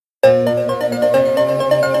Welcome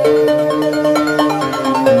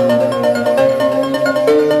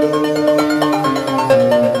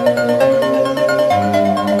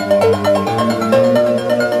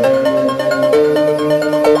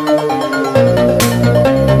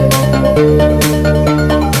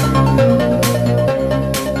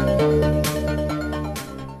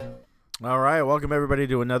everybody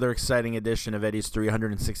to another exciting edition of Eddie's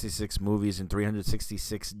 366 Movies in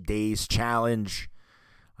 366 Days Challenge.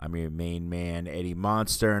 I'm your main man, Eddie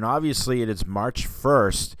Monster, and obviously it is March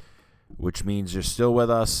 1st, which means you're still with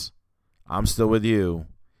us, I'm still with you,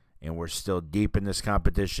 and we're still deep in this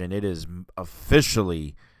competition. It is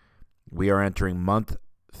officially, we are entering month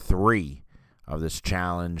 3 of this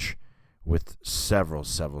challenge with several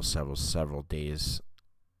days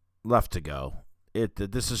left to go.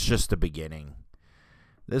 This is just the beginning.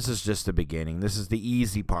 This is just the beginning. This is the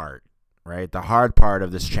easy part, right? The hard part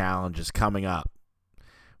of this challenge is coming up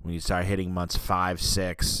when you start hitting months 5,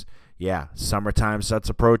 6. Yeah, summertime starts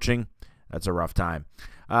approaching. That's a rough time.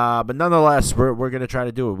 But nonetheless, we're going to try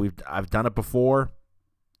to do it. I've done it before.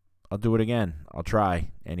 I'll do it again. I'll try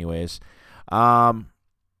anyways. We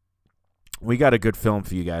got a good film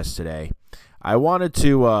for you guys today. I wanted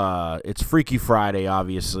to, it's Freaky Friday,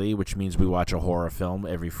 obviously, which means we watch a horror film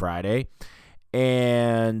every Friday.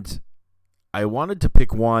 And I wanted to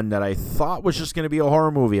pick one that I thought was just going to be a horror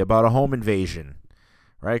movie about a home invasion,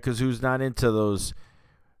 right? Because who's not into those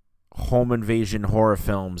home invasion horror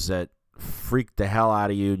films that freak the hell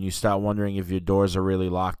out of you and you start wondering if your doors are really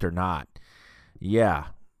locked or not? Yeah,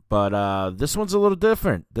 but this one's a little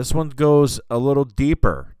different. This one goes a little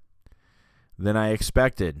deeper than I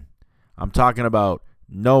expected. I'm talking about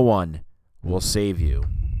No One Will Save You.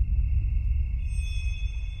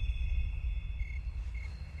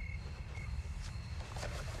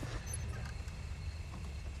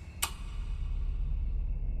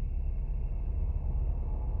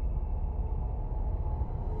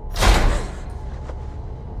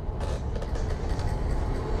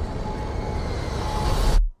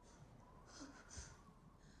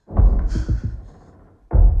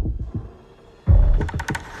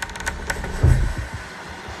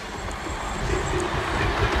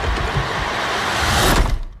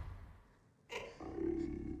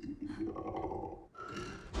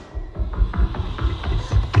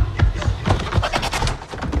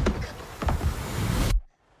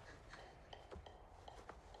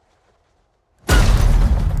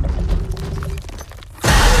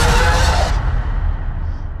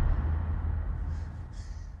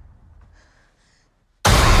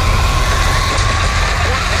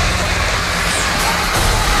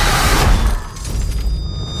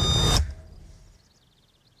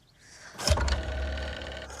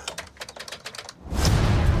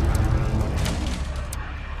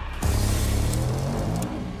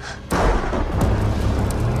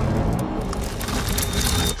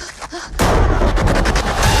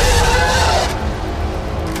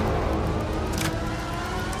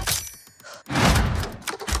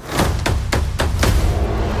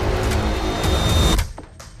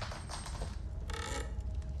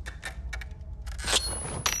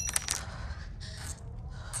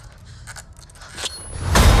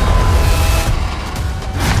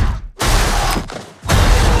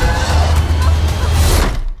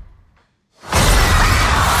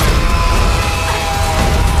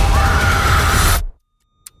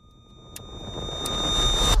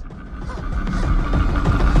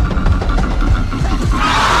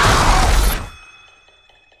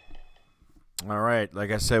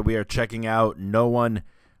 Like I said, we are checking out No One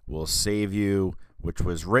Will Save You, which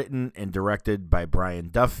was written and directed by Brian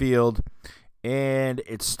Duffield, and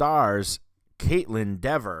it stars Kaitlyn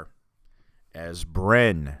Dever as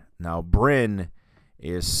Bryn. Now, Bryn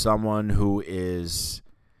is someone who is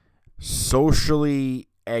socially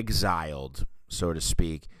exiled, so to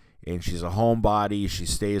speak, and she's a homebody. She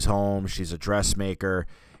stays home. She's a dressmaker,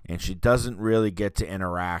 and she doesn't really get to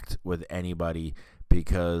interact with anybody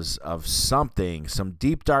because of some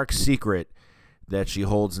deep, dark secret that she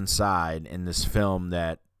holds inside in this film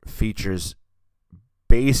that features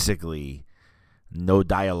basically no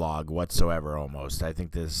dialogue whatsoever almost. I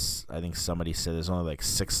think somebody said there's only like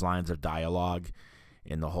 6 lines of dialogue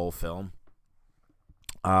in the whole film.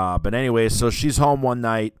 But anyway, so she's home one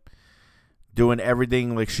night doing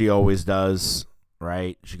everything like she always does,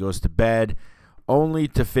 right? She goes to bed only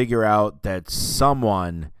to figure out that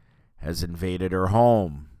someone has invaded her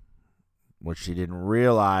home. What she didn't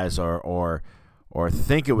realize or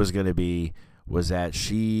think it was going to be was that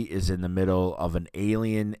she is in the middle of an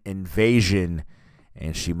alien invasion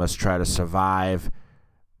and she must try to survive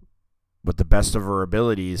with the best of her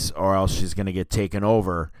abilities or else she's going to get taken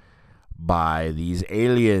over by these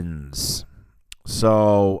aliens.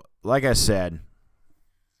 So, like I said,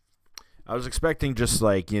 I was expecting just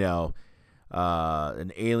like, an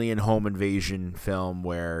alien home invasion film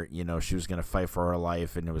where, she was going to fight for her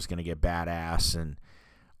life and it was going to get badass and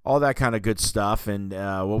all that kind of good stuff. And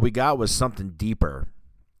what we got was something deeper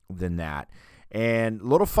than that. And a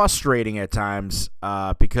little frustrating at times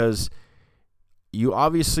because you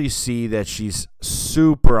obviously see that she's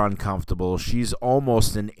super uncomfortable. She's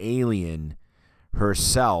almost an alien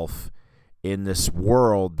herself in this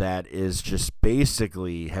world that is just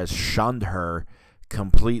basically has shunned her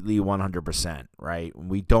completely 100%, right?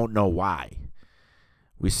 We don't know why.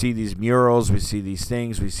 We see these murals, we see these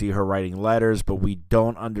things, we see her writing letters, but we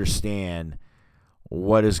don't understand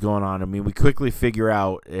what is going on. I mean, we quickly figure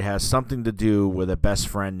out it has something to do with a best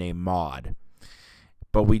friend named Maud,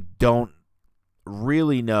 but we don't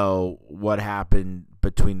really know what happened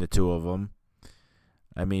between the two of them.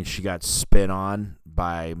 I mean, she got spit on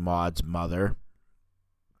by Maud's mother,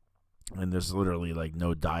 and there's literally like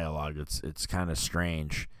no dialogue. It's kind of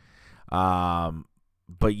strange.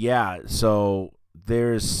 But yeah, so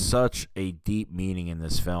there's such a deep meaning in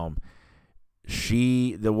this film.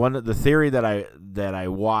 The theory that I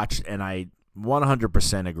watched and I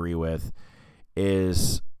 100% agree with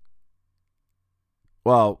is,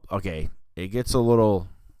 well, okay, it gets a little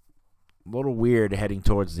weird heading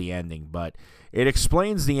towards the ending, but it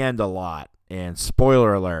explains the end a lot. And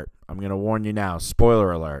spoiler alert, I'm going to warn you now,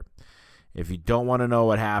 spoiler alert. If you don't want to know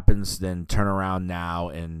what happens, then turn around now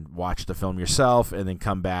and watch the film yourself and then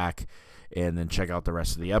come back and then check out the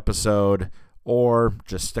rest of the episode, or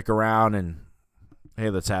just stick around and, hey,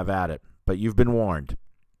 let's have at it. But you've been warned.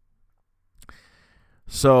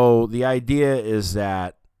 So the idea is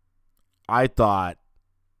that I thought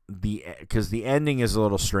because the ending is a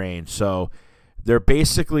little strange. So they're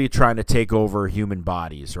basically trying to take over human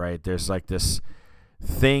bodies, right? There's like this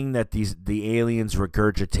thing that the aliens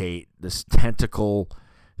regurgitate, this tentacle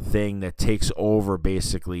thing that takes over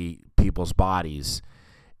basically people's bodies.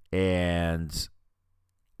 And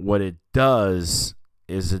what it does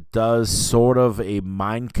is it does sort of a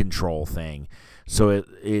mind control thing. So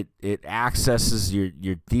it accesses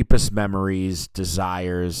your deepest memories,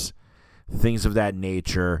 desires, things of that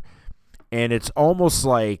nature. And it's almost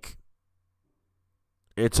like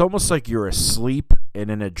you're asleep and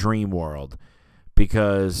in a dream world.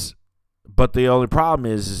 But the only problem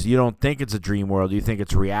is you don't think it's a dream world, you think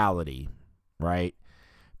it's reality, right?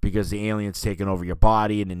 Because the alien's taking over your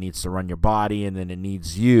body and it needs to run your body, and then it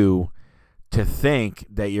needs you to think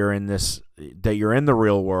that you're in the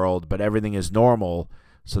real world, but everything is normal,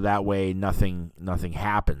 so that way nothing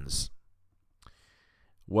happens.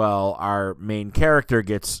 Well, our main character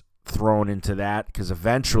gets thrown into that because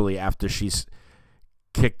eventually, after she's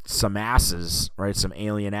kicked some asses, right, some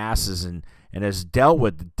alien asses, and has dealt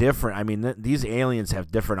with different, I mean, these aliens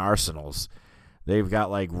have different arsenals. They've got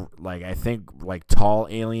like I think like tall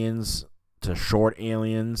aliens to short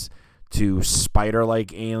aliens to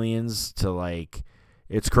spider-like aliens to like,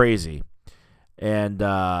 it's crazy. And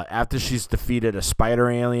after she's defeated a spider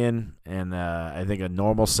alien and I think a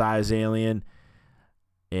normal size alien,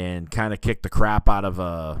 and kind of kicked the crap out of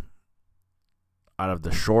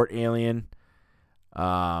the short alien,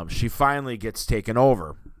 she finally gets taken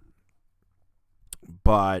over.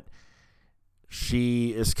 But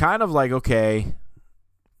she is kind of like, okay,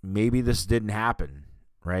 maybe this didn't happen,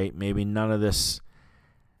 right? Maybe none of this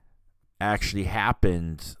actually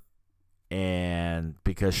happened. And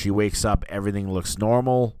because she wakes up, everything looks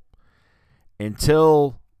normal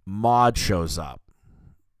until Maud shows up.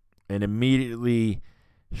 And immediately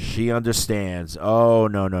she understands, oh,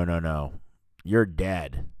 no. You're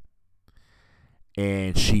dead.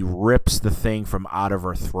 And she rips the thing from out of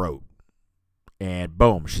her throat. And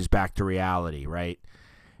boom, she's back to reality, right?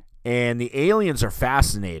 And the aliens are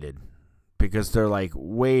fascinated because they're like,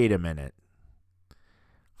 wait a minute.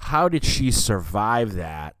 How did she survive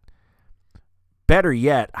that? Better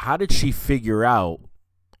yet, how did she figure out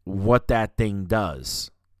what that thing does?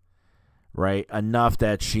 Right? Enough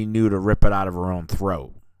that she knew to rip it out of her own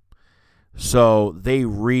throat. So they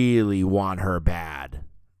really want her bad.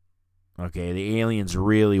 Okay, the aliens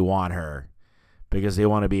really want her because they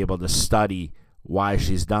want to be able to study why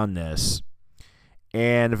she's done this.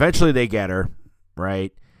 And eventually they get her,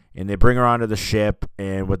 right? And they bring her onto the ship,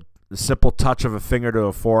 and with the simple touch of a finger to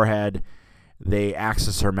her forehead, they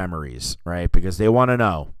access her memories, right? Because they want to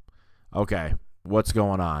know, okay, what's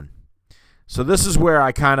going on? So this is where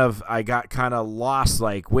I got kind of lost,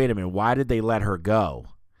 like, wait a minute, why did they let her go?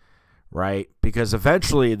 Right? Because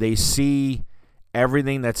eventually they see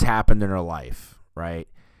everything that's happened in her life, right?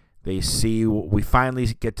 We finally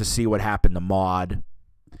get to see what happened to Maude.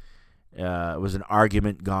 It was an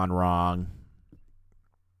argument gone wrong,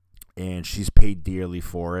 and she's paid dearly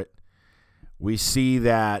for it. We see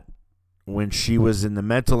that when she was in the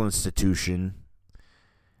mental institution,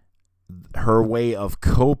 her way of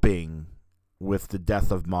coping with the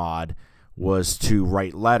death of Maude was to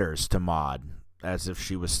write letters to Maude as if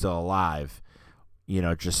she was still alive,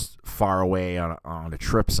 just far away on a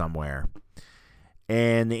trip somewhere.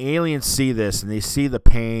 And the aliens see this, and they see the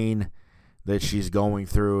pain that she's going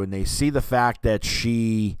through, and they see the fact that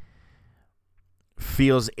she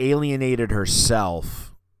feels alienated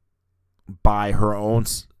herself by her own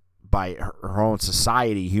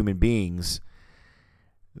society, human beings,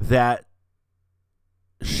 that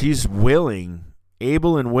she's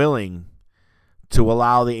able and willing to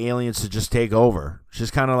allow the aliens to just take over. She's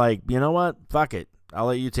kind of like, you know what? Fuck it. I'll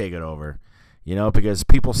let you take it over. Because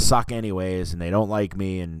people suck anyways, and they don't like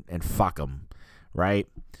me, and fuck them, right?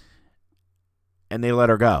 And they let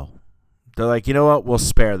her go. They're like, you know what? We'll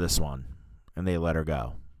spare this one. And they let her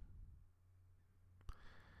go.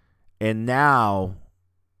 And now,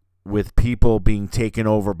 with people being taken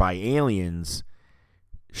over by aliens,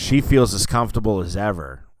 she feels as comfortable as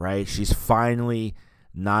ever, right? She's finally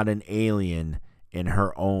not an alien in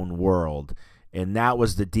her own world. And that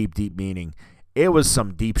was the deep, deep meaning. It was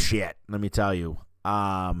some deep shit, let me tell you.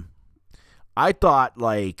 I thought,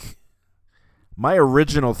 my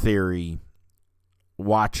original theory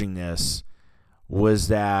watching this was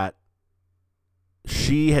that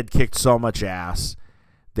she had kicked so much ass,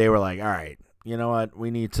 they were like, all right, you know what?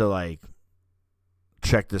 We need to,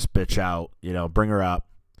 check this bitch out, bring her up.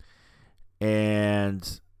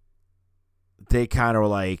 And they kind of were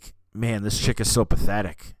like, man, this chick is so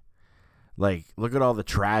pathetic. Look at all the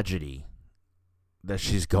tragedy that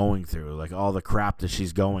she's going through, all the crap that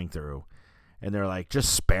she's going through. And they're like,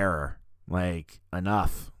 just spare her,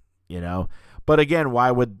 enough, But again,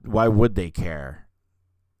 why would they care?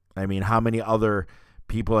 I mean, how many other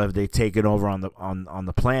people have they taken over on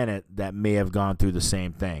the planet that may have gone through the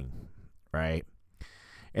same thing, right?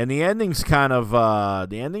 And the ending's kind of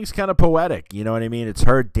poetic, you know what I mean? It's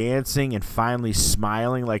her dancing and finally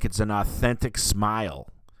smiling like it's an authentic smile,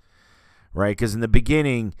 right? Because in the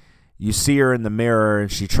beginning, you see her in the mirror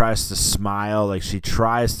and she tries to smile, she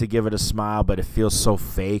tries to give it a smile, but it feels so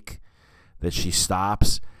fake that she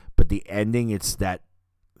stops. But the ending, it's that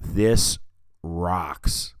this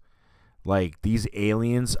rocks. These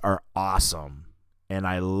aliens are awesome, and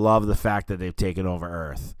I love the fact that they've taken over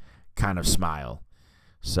Earth kind of smile.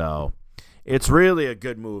 So it's really a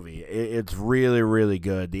good movie. It's really, really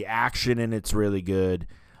good. The action in it's really good.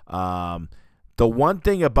 The one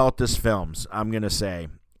thing about this film, I'm going to say,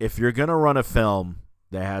 if you're going to run a film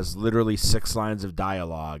that has literally 6 lines of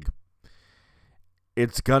dialogue,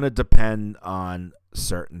 it's going to depend on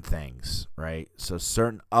certain things, right? So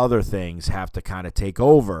certain other things have to kind of take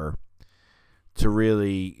over to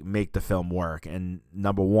really make the film work. And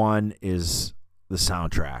number one is the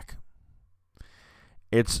soundtrack.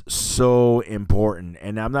 It's so important.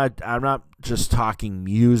 And I'm not just talking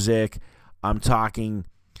music. I'm talking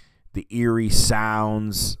the eerie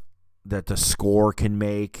sounds that the score can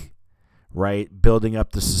make, right? Building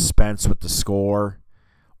up the suspense with the score,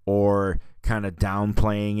 or kind of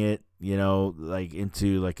downplaying it,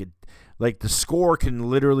 into the score can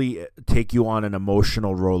literally take you on an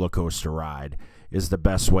emotional roller coaster ride, is the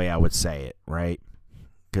best way I would say it, right?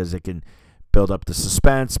 Because it can build up the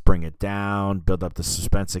suspense, bring it down, build up the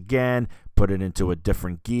suspense again, put it into a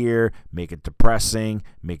different gear, make it depressing,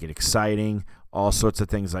 make it exciting, all sorts of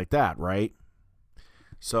things like that, right?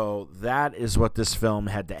 So that is what this film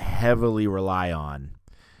had to heavily rely on,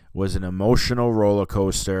 was an emotional roller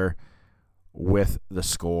coaster with the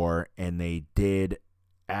score, and they did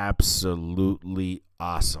absolutely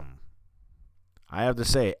awesome. I have to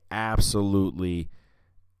say, absolutely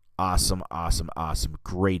awesome.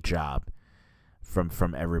 Great job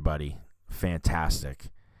from everybody. Fantastic.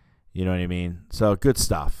 You know what I mean? So good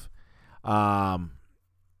stuff. The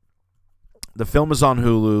film is on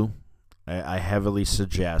Hulu. I heavily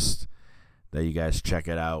suggest that you guys check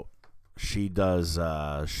it out. She does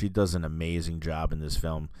an amazing job in this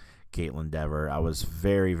film, Kaitlyn Dever. I was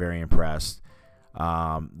very, very impressed.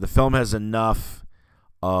 The film has enough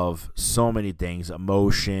of so many things,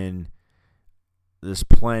 emotion. There's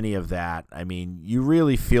plenty of that. I mean, you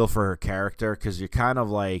really feel for her character, because you're kind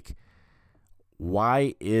of like,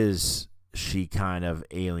 why is she kind of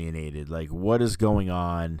alienated? What is going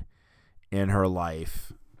on in her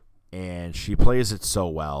life? And she plays it so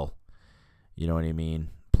well. You know what I mean?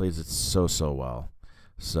 Plays it so well.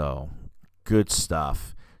 So, good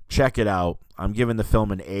stuff. check it out. I'm giving the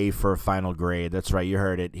film an A for a final grade. That's right, you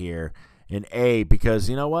heard it here. An A, because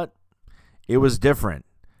you know what? It was different.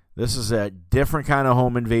 This is a different kind of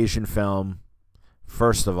home invasion film,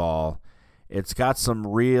 first of all. It's got some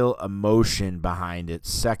real emotion behind it,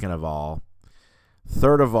 second of all.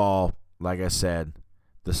 Third of all, like I said,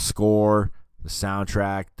 the score, the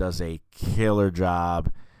soundtrack does a killer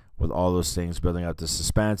job with all those things building up the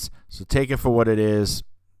suspense. So take it for what it is.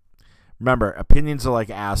 Remember, opinions are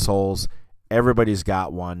like assholes. Everybody's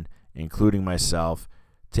got one, including myself.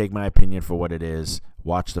 Take my opinion for what it is.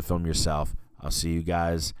 Watch the film yourself. I'll see you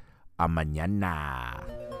guys a mañana.